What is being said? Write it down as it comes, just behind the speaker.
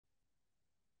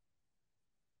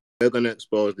We're gonna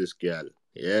expose this gal.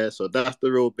 Yeah, so that's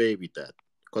the real baby dad.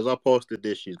 Because I posted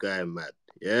this, she's going mad.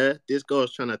 Yeah, this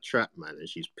girl's trying to trap, man, and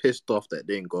she's pissed off that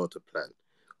didn't go to plan.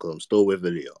 Because I'm still with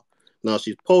Aaliyah. Now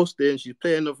she's posting, she's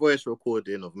playing a voice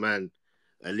recording of man,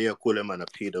 Aaliyah calling man a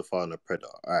paedophile and a predator.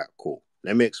 Alright, cool.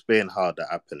 Let me explain how that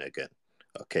happened again.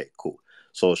 Okay, cool.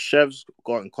 So Chev's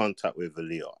got in contact with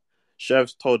Aaliyah.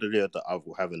 Chev's told Aaliyah that I'm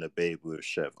having a baby with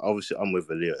Chev. Obviously, I'm with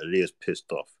Aaliyah. Aaliyah's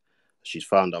pissed off. She's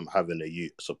found I'm having a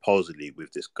youth, supposedly,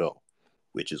 with this girl,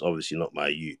 which is obviously not my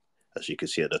youth, as you can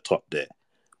see at the top there.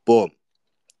 Boom.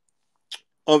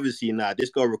 Obviously, this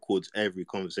girl records every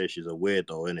conversation. She's a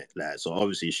weirdo, innit? Like, so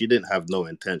obviously, she didn't have no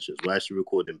intentions. Why is she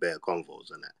recording bare convos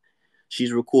and that?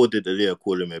 She's recorded Aaliyah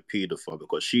calling me a paedophile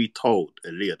because she told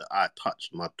Aaliyah that I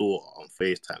touched my daughter on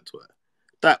FaceTime to her.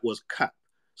 That was cap.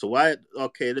 So why?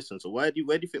 Okay, listen. So where do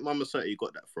you think Mama Sati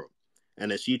got that from? And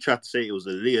then she tried to say it was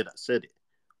Aaliyah that said it,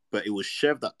 but it was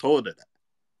Chev that told her that.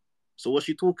 So what's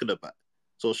she talking about?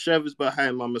 So Chev is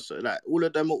behind Mama Sati. Like, all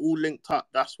of them are all linked up.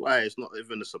 That's why it's not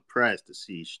even a surprise to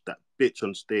see that bitch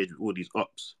on stage with all these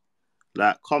ops.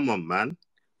 Like, come on, man.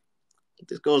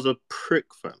 This girl's a prick,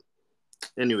 fam.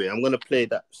 Anyway, I'm gonna play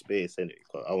that space anyway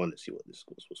because I want to see what this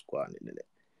was going on in it.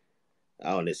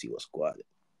 I want to see what's going on.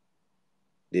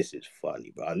 This is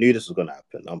funny, but I knew this was gonna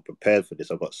happen. I'm prepared for this.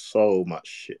 I've got so much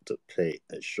shit to play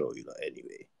and show you. Like,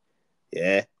 anyway,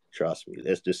 yeah, trust me.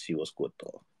 Let's just see what's good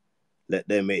though. Let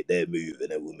them make their move, and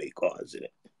then we'll make ours in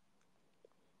it.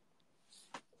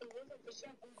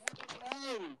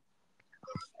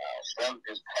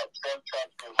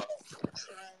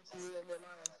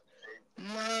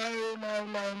 No.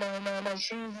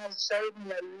 She has showed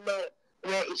me a lot.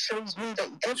 Where it shows me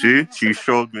that she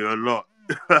showed me a lot.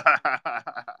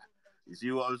 You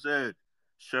see what I'm saying?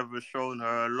 Chev has shown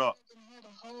her a lot. The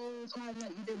whole time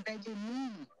that you've been begging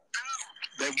me.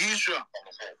 Begisha.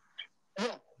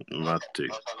 Nothing.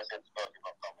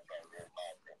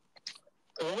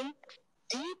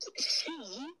 Did she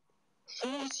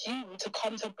force you to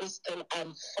come to Bristol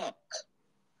and fuck?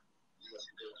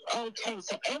 Okay,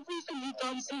 so everything you've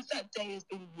done since that day has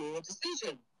been your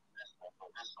decision.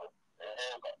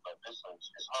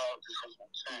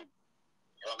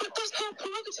 But that's her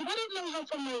prerogative. I don't know her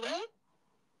from nowhere.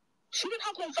 She didn't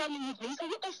have no family with me, so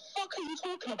what the fuck are you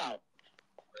talking about?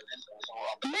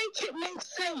 Make it make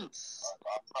sense.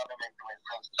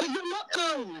 But you're not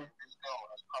going.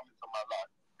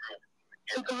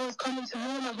 The girl's coming to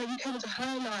your life, then you came into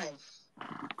her life.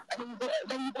 And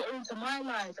then you got her into my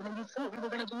life, and then you thought we were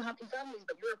going to do happy families,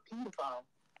 but you're a paedophile.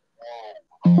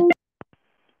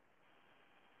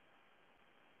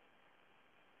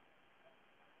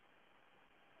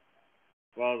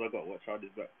 Well, I got to watch out this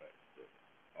backpack. So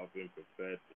I've been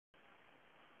prepared.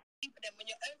 When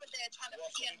you're over there trying to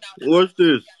pretend now, what's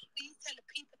this? Please tell the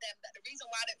people them that the reason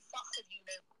why I don't fuck with you,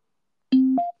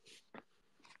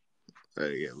 Oh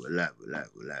yeah, we're live.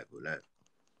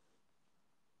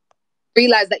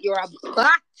 Realize that you're a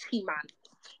batty man.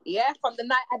 Yeah, from the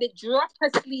night I did drop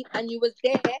asleep and you was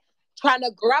there trying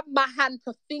to grab my hand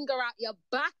to finger out your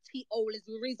batty hole is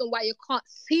the reason why you can't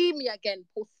see me again,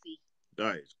 pussy.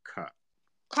 That is cat.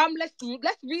 Come, let's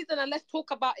reason and let's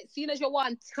talk about it. Seeing as you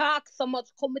want to talk so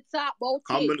much, come and talk about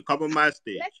it. Come on my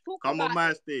stage. Let's talk come about on my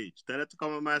it. stage. Tell her to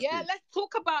come on my stage. Yeah, let's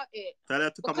talk about it. Tell her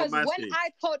to come on my stage. Because when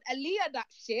I told Aaliyah that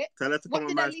shit, tell her to come what on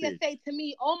did my Aaliyah stage. say to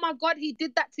me? Oh my God, he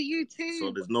did that to you too.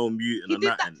 So there's no muting he on did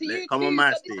that. That to you come too. on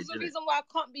my so stage. This is the reason why I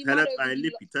can't be tell mad her, over you.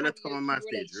 Lippy, tell her to come on my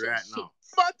stage right now.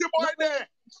 Fuck the boy there.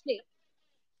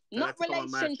 Not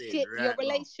relationship, right your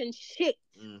relationship.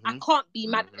 Mm-hmm. I can't be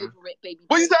mad over it, baby.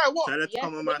 What you saying? What? Tell her to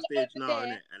come on my stage now,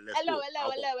 innit? And let's hello.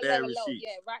 receipts.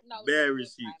 Yeah, right now. Bare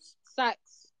receipts.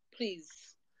 Sax, please.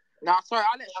 Nah, sorry,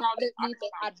 I'll let Charlotte. I don't need no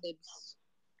ad-libs.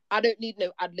 I don't need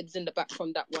no ad-libs in the back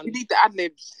from that one. You need the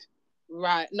ad-libs.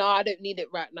 Right. No, I don't need it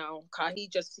right now. Cause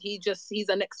he's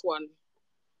the next one.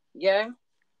 Yeah?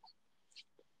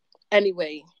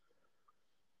 Anyway.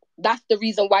 That's the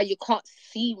reason why you can't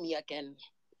see me again.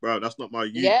 Bro, that's not my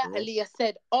youth, yeah, bro. Aaliyah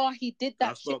said, he did that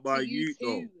that's shit not my to you youth, too.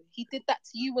 though. He did that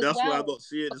to you as that's well. That's why I'm not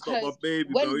seeing it. It's not my baby,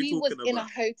 when bro. we was in a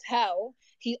hotel,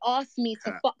 he asked me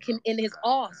to fuck him in his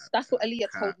ass. That's what Aaliyah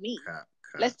told me.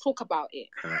 Let's talk about it.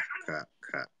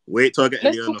 Wait till I get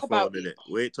Aaliyah on the phone, innit?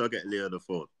 Wait till I get Aaliyah on the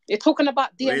phone. You're talking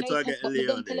about DNA Wait till I get test, but we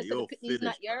Aaliyah on there. You're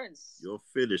finished, You're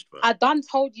finished, man. I done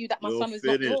told you that my son is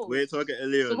not yours. Wait till I get Aaliyah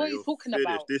on there. So what are you talking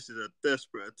about? This is a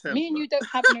desperate attempt. Me and you don't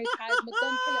have no ties. But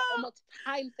don't tell it almost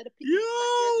time to the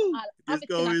people. This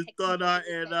girl is done out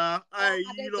here now. Hey,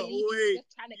 you lot wait.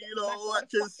 You lot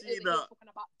watch and see that.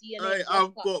 Hey,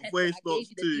 I've got voice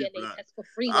notes too, man.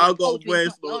 I've got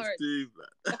voice notes too,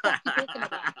 man.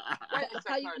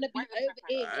 How you gonna be over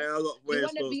here? I got You voice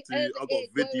wanna notes be too. over I got here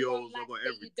going videos. on I like got that you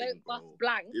everything, don't bro. bust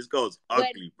blank. This girl's When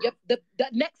ugly, bro. the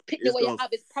next picture This where you girl's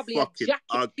have is probably a fucking jacket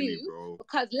ugly, too. bro.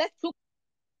 Because let's talk.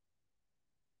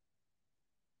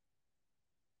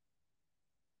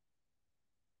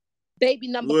 Baby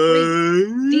number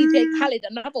 3, DJ Khaled,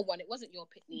 another one. It wasn't your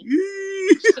Pitney.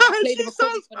 Should I play the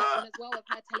recordings for that one as well with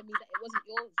her telling me that it wasn't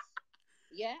yours?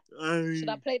 Yeah? Should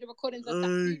I play the recordings of that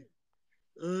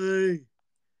too?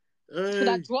 Should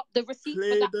I drop the receipt for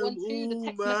that one too? The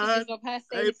text messages of her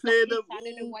saying it's not his. I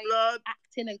don't know why you're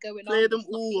acting and going on. Play them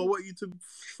all. I want you to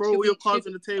throw all your cards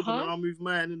on the table and I'll move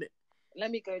mine, innit? Let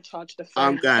me go charge the phone.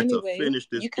 I'm going to finish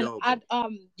this. You can add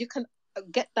you can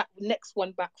get that next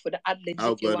one back for the ad libs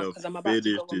if you want, because I'm about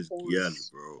to go on pause.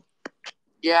 Bro.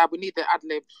 Yeah, we need the ad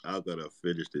libs. I'm gonna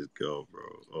finish this girl, bro.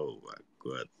 Oh my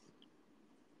god.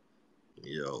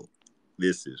 Yo,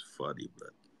 this is funny, bro.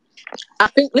 I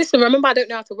think. Listen, remember, I don't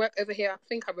know how to work over here. I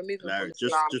think I removed him from the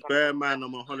just bear in mind,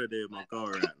 I'm on holiday with my girl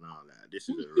right now. Like, this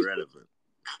is irrelevant.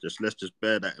 Let's just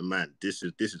bear that in mind. This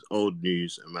is old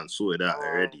news, and man sorted out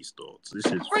already. Starts. This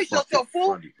is fucking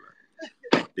funny, bro.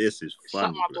 This is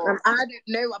funny, bro. I don't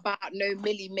know about no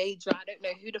Millie Major. I don't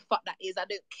know who the fuck that is. I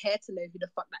don't care to know who the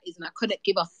fuck that is, and I couldn't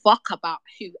give a fuck about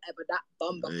whoever that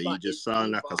bumper You just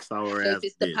sound like a sour ass. So if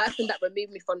it's the person that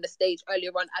removed me from the stage earlier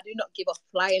on, I do not give a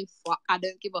flying fuck. I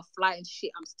don't give a flying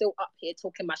shit. I'm still up here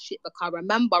talking my shit because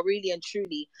remember, really and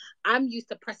truly, I'm used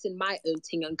to pressing my own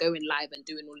thing and going live and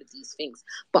doing all of these things.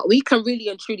 But we can really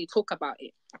and truly talk about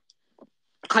it.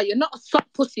 Because you're not a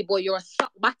suck pussy boy, you're a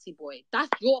suck batty boy. That's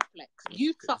your flex.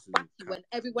 You suck batty when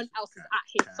everyone else is out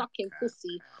here sucking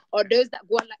pussy. Or those that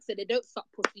go on like say they don't suck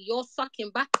pussy, you're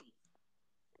sucking batty.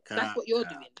 That's what you're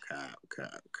doing.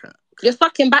 You're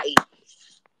sucking batty.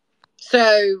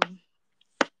 So,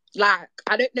 like,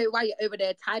 I don't know why you're over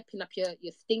there typing up your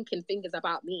stinking fingers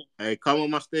about me. Hey, come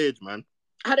on my stage, man.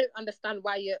 I don't understand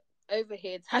why you're over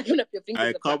here typing up your fingers about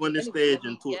me. Hey, come on the stage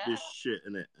and talk this shit,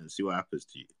 innit? And see what happens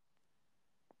to you.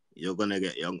 You're gonna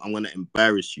get. I'm gonna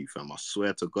embarrass you, fam. I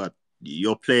swear to God.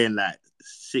 You're playing like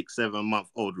 6-7 month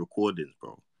old recordings,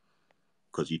 bro.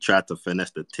 Because you tried to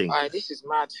finesse the thing. This is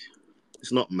mad.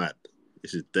 It's not mad.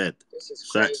 This is dead. This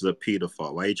is Sax is a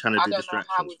paedophile. Why are you trying to do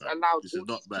distractions? This is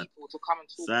not bad. To come and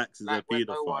talk, Sax is a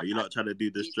paedophile. You're not trying to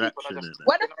do distractions.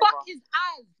 Where the fuck is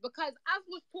Az? Because Az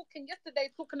was talking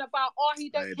yesterday, talking about, he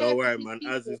don't care. Don't worry, man.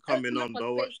 Az is coming on.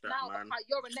 Don't watch that, man.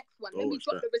 You're the next one. Let me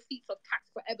drop the receipts of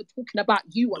Tax forever talking about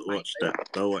you on my phone.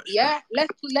 Don't watch that. Yeah,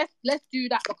 let's do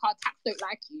that because Tax don't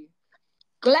like you.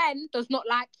 Glenn does not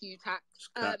like you, Tax.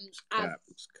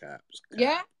 Caps.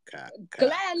 Yeah?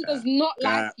 Glenn does not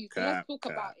like you, so let's talk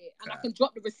about it. And I can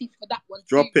drop the receipts for that one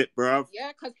Drop too. it, bruv.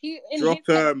 Yeah, because drop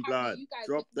them, blood.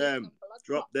 Drop them.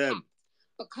 Drop them.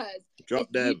 Because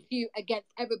drop them. You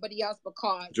against everybody else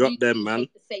because drop them, man.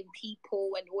 The same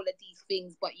people and all of these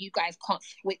things, but you guys can't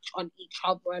switch on each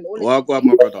other and all of these things.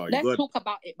 My brother. Let's talk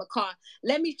about it because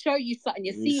let me show you something.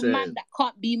 You see, man that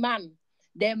can't be man.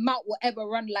 Their mouth will ever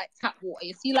run like tap water.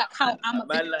 You see, like how I'm a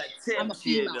man like I'm a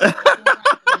female.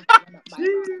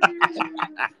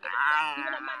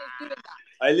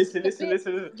 Listen.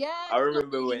 Yeah, I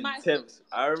remember when Temps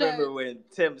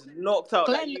knocked out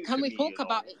Glenn, that can we talk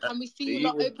about it? Can we see you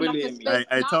lot open up a space now?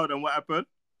 I tell them what happened.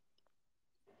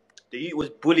 The youth was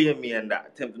bullying me and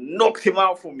that Temps knocked him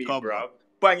out for me, bro.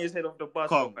 Bang his head off the bus.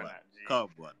 Come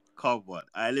on.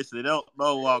 Listen, they don't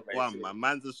know what one, man.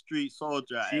 Man's a street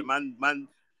soldier. Man.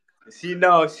 See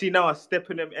now, I step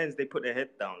in them ends, they put their head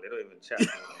down. They don't even chat.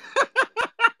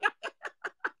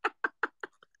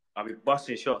 I'll be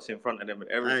busting shots in front of them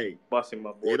and everything. Busting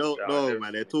my boys. They don't know,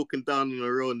 man. They're talking down on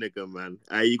a real nigga, man.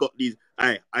 You got these.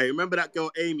 I remember that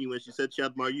girl Amy when she said she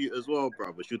had my youth as well,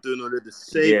 bro. But she was doing all of the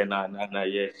same. Yeah, nah.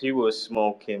 Yeah, she was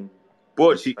smoking.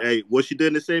 But was she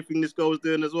doing the same thing this girl was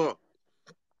doing as well?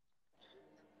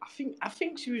 I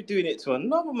think she was doing it to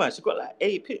another man. She got like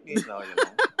 8 picnics now, you know.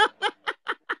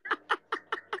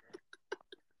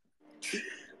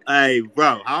 Hey,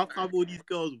 bro, how come all these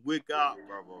girls wig out,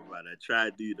 bro, man? I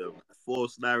try to do the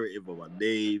false narrative of my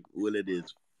name, all of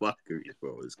this fuckery,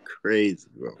 bro. It's crazy,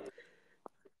 bro.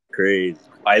 Crazy.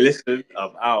 Listen,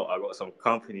 I'm out. I got some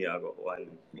company. I got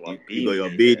one you got your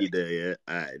beanie there, yeah?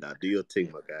 Alright, now do your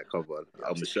thing, my guy. Come on.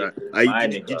 I'm shy.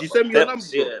 Did you send me your number,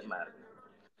 bro? Yeah, man.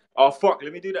 Oh, fuck.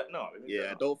 Let me do that now.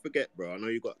 Don't forget, bro. I know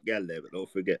you got gal there, but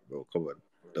don't forget, bro. Come on.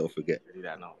 Don't forget. Do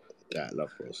that now. Alright, love,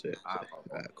 bro.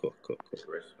 Alright, cool.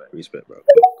 Respect, bro.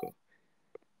 Cool.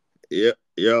 Yeah,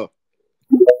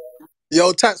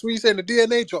 Yo, Tats, what you saying? The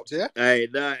DNA dropped, yeah? Hey,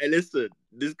 listen.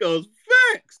 This girl's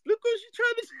facts. Look what she's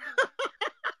trying to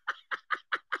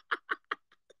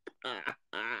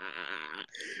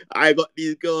I got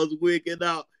these girls wigging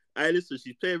out. I listen,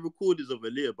 she's playing recordings of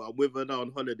Aaliyah, but I'm with her now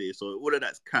on holiday, so all of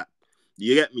that's cap.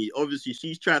 You get me? Obviously,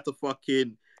 she's tried to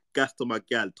fucking gas to my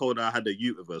gal, told her I had a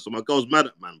youth with her. So my girl's mad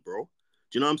at man, bro. Do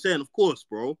you know what I'm saying? Of course,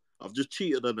 bro. I've just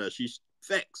cheated on her. She's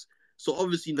vexed. So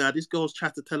obviously now this girl's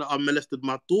trying to tell her I molested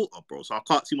my daughter, bro. So I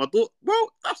can't see my daughter. Bro,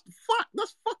 that's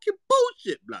fucking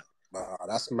bullshit, blood. Nah,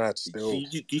 that's mad still. Do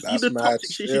you see That's the mad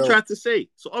toxic shit she still. tried to say?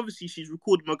 So obviously she's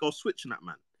recorded my girl switching that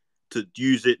man to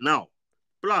use it now.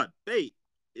 Blood, bait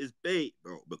is bait,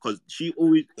 bro. Because she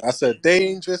always That's a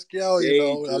dangerous girl, you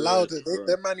know. Allow dangerous,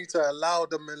 they man need to allow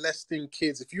the molesting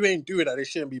kids. If you ain't doing that, they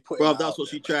shouldn't be putting bro. that That's out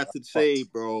what there, she man. tried to say,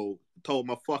 bro. Told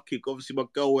my fucking. Obviously my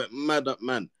girl went mad up,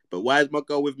 man. But why is my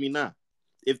girl with me now?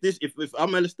 If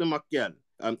I'm molesting my girl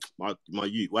and my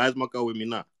youth, why is my girl with me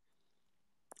now?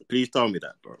 Please tell me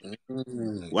that, bro.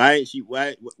 Why ain't she?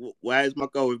 Why is my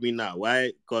girl with me now?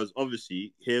 Why? Because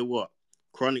obviously, hear what?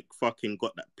 Chronic fucking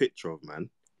got that picture of,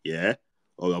 man. Yeah,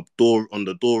 on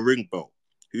the door ring bell.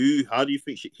 Who? How do you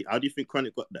think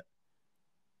Chronic got that?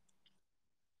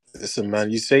 Listen, man.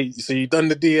 You say so. You done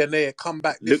the DNA. It come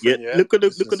back different, yeah. Look at the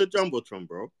jumbotron,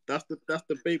 bro. That's the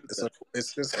baby.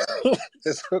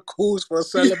 It's a cause for a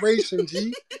celebration,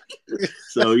 G.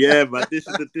 So yeah, but this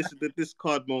is the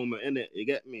discard moment, innit? You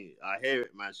get me? I hear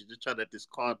it, man. She's just trying to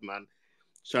discard, man.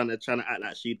 Trying to act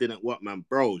like she didn't work, man.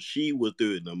 Bro, she was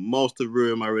doing the most to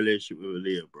ruin my relationship with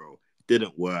Aaliyah, bro.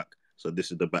 Didn't work. So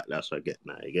this is the backlash I get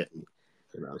now. You get me?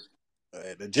 You know?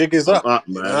 The jig is I'm up. up,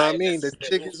 You man. know what I mean? The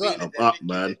jig is up. I'm up,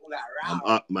 man. I'm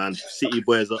up, man. City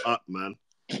boys are up, man.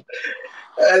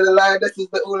 Like, this is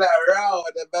the all that row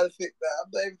and the man think that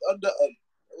I'm not even under.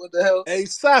 What the hell? Hey,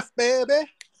 Saf, baby.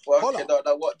 Fucking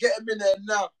no, what? Get him in there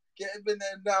now.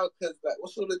 Cause like,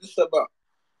 what's all of this about?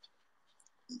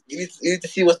 You need to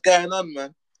see what's going on,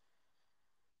 man.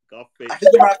 Let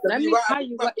me tell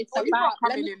you what it's about.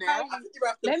 Let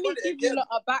me give you a lot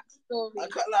of backstory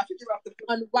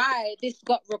on why this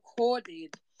got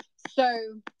recorded.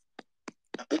 So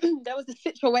there was a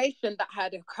situation that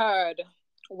had occurred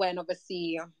when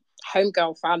obviously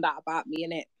homegirl found out about me,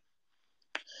 innit?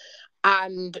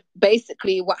 And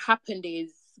basically what happened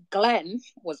is Glenn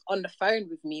was on the phone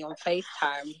with me on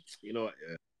FaceTime. You know what,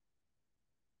 yeah.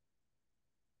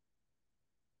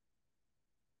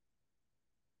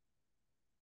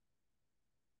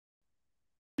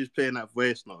 She's playing that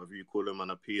voice note if you call him a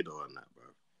pedo and that, bro.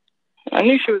 I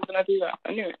knew she was gonna do that.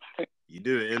 I knew it. You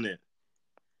do it, innit?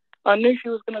 I knew she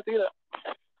was gonna do that.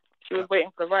 She was waiting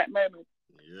for the right moment.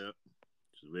 Yep.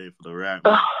 She's waiting for the right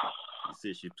moment. You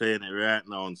see, she's playing it right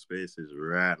now on Spaces,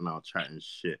 right now, chatting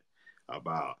shit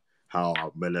about how I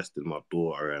molested my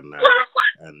daughter and that.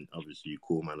 And obviously, you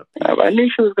call man a pedo. I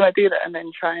knew she was gonna do that and then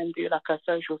try and do like her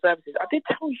social services. I did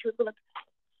tell you she was gonna.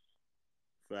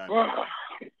 Fam.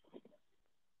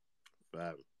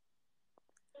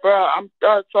 Bro,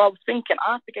 so I was thinking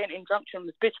I have to get an injunction on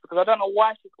this bitch because I don't know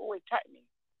why she's always chatting me.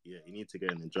 Yeah, you need to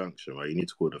get an injunction, right? You need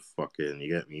to call the fucking, you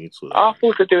get me? You need to. I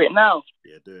thought to do it now.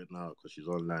 Yeah, do it now because she's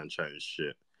online chatting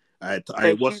shit.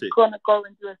 She's gonna go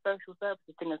and do a social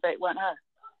services thing and say it weren't her.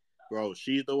 Bro,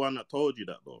 she's the one that told you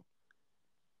that, though.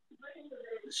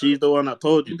 She's the one that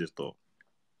told you this, though.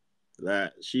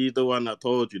 Like, she's the one that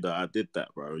told you that I did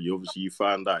that, bro. You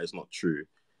found out it's not true.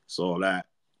 So, like,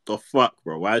 the fuck,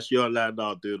 bro? Why is she online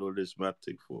now doing all this mad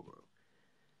thing for, bro?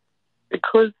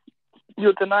 Because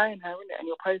you're denying her, innit? And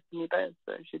you're posting me there,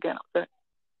 so she's getting upset.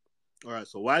 All right,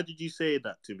 so why did you say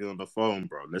that to me on the phone,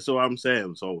 bro? That's what I'm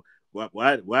saying. So,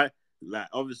 why? Like,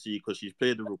 obviously, because she's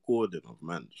played the recording of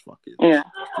man, just fucking. Yeah.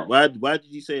 Why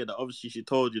did you say that? Obviously, she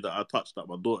told you that I touched up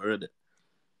my daughter, innit?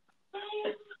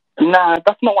 Nah,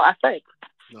 that's not what I said.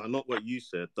 No, not what you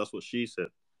said. That's what she said.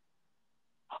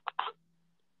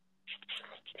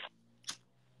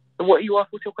 What you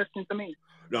asked? What's your question to me?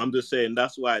 No, I'm just saying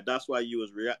that's why you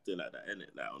was reacting like that,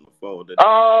 innit? Like on the phone.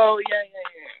 Oh yeah.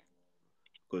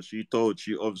 Because you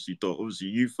obviously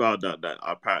you found out that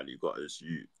I apparently got this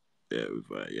you there with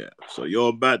her, yeah. So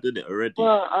you're bad, didn't it already?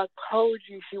 Well, I told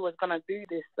you she was gonna do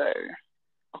this though.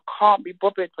 I can't be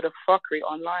bothered for the fuckery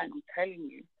online. I'm telling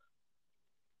you.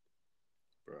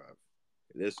 Bro,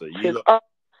 listen, she's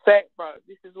upset, bro.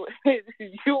 This is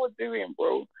you're doing,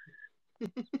 bro.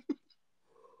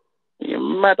 You're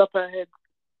mad up her head.